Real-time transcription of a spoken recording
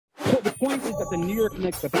the point is that the New York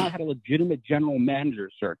Knicks have not had a legitimate general manager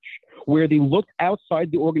search where they looked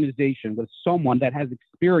outside the organization with someone that has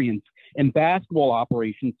experience in basketball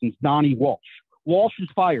operations since Donnie Walsh. Walsh is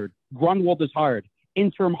fired. Grunwald is hired.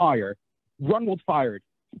 Interim hire. Grunwald fired.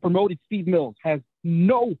 Promoted Steve Mills. Has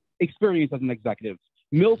no experience as an executive.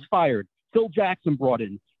 Mills fired. Phil Jackson brought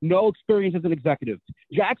in. No experience as an executive.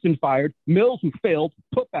 Jackson fired. Mills, who failed,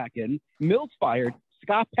 put back in. Mills fired.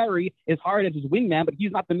 Scott Perry is hired as his wingman, but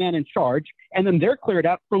he's not the man in charge. And then they're cleared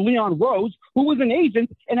out for Leon Rose, who was an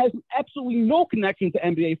agent and has absolutely no connection to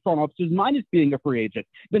NBA front offices, minus being a free agent.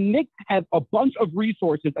 The Knicks have a bunch of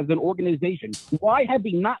resources as an organization. Why have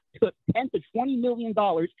they not put $10 to $20 million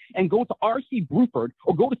and go to R.C. Bruford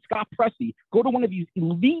or go to Scott Pressey, go to one of these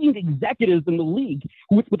leading executives in the league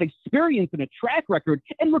with experience and a track record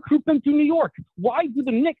and recruit them to New York? Why do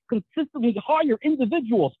the Knicks consistently hire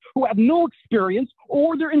individuals who have no experience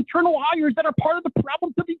or their internal hires that are part of the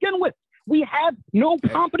problem to begin with? We have no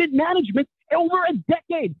competent management over a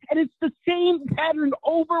decade, and it's the same pattern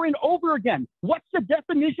over and over again. What's the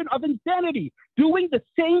definition of insanity? Doing the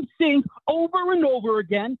same thing over and over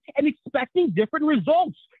again and expecting different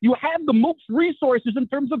results. You have the most resources in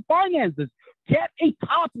terms of finances. Get a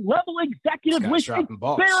top-level executive with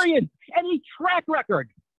experience and a track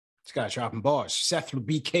record. This guy's dropping balls. Seth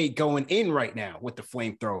BK going in right now with the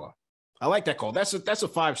flamethrower. I like that call. That's a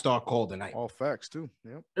 5-star call tonight. All facts too.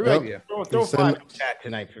 Yep. Really, yeah. Throw 5 in chat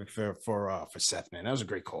tonight for Seth, man. That was a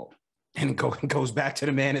great call. And goes back to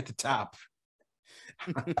the man at the top.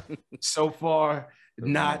 So far,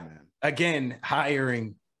 again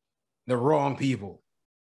hiring the wrong people.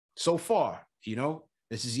 So far,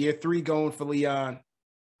 this is year 3 going for Leon.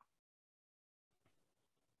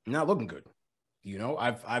 Not looking good.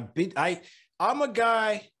 I'm a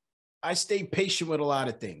guy. I stay patient with a lot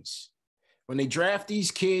of things. When they draft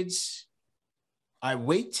these kids, I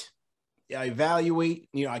wait, I evaluate,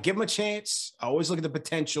 I give them a chance. I always look at the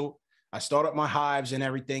potential. I start up my hives and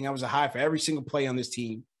everything. I was a hive for every single play on this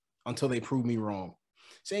team until they prove me wrong.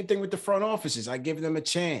 Same thing with the front offices. I give them a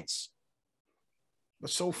chance. But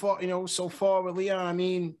so far with Leon, I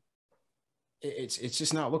mean, it's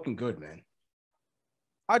just not looking good, man.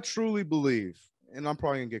 I truly believe, and I'm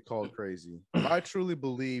probably going to get called crazy, but I truly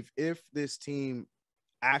believe if this team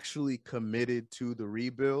actually committed to the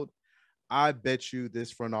rebuild, I bet you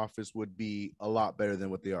this front office would be a lot better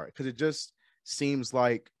than what they are. Because it just seems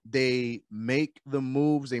like they make the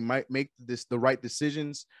moves, they might make the right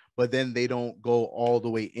decisions, but then they don't go all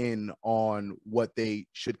the way in on what they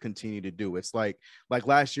should continue to do. It's like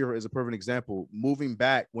last year is a perfect example. Moving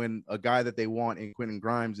back when a guy that they want in Quentin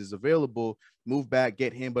Grimes is available, move back,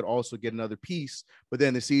 get him, but also get another piece. But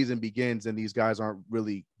then the season begins and these guys aren't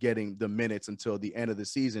really getting the minutes until the end of the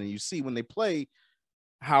season. And you see when they play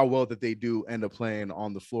how well that they do end up playing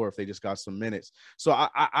on the floor if they just got some minutes. So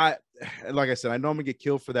I like I said, I know I'm gonna get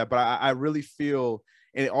killed for that, but I really feel,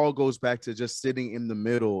 and it all goes back to just sitting in the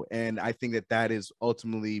middle. And I think that is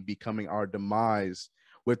ultimately becoming our demise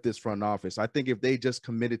with this front office. I think if they just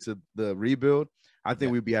committed to the rebuild, I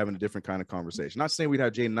think we'd be having a different kind of conversation. Not saying we'd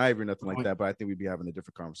have Jaden Ivey or nothing like that, but I think we'd be having a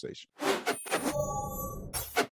different conversation.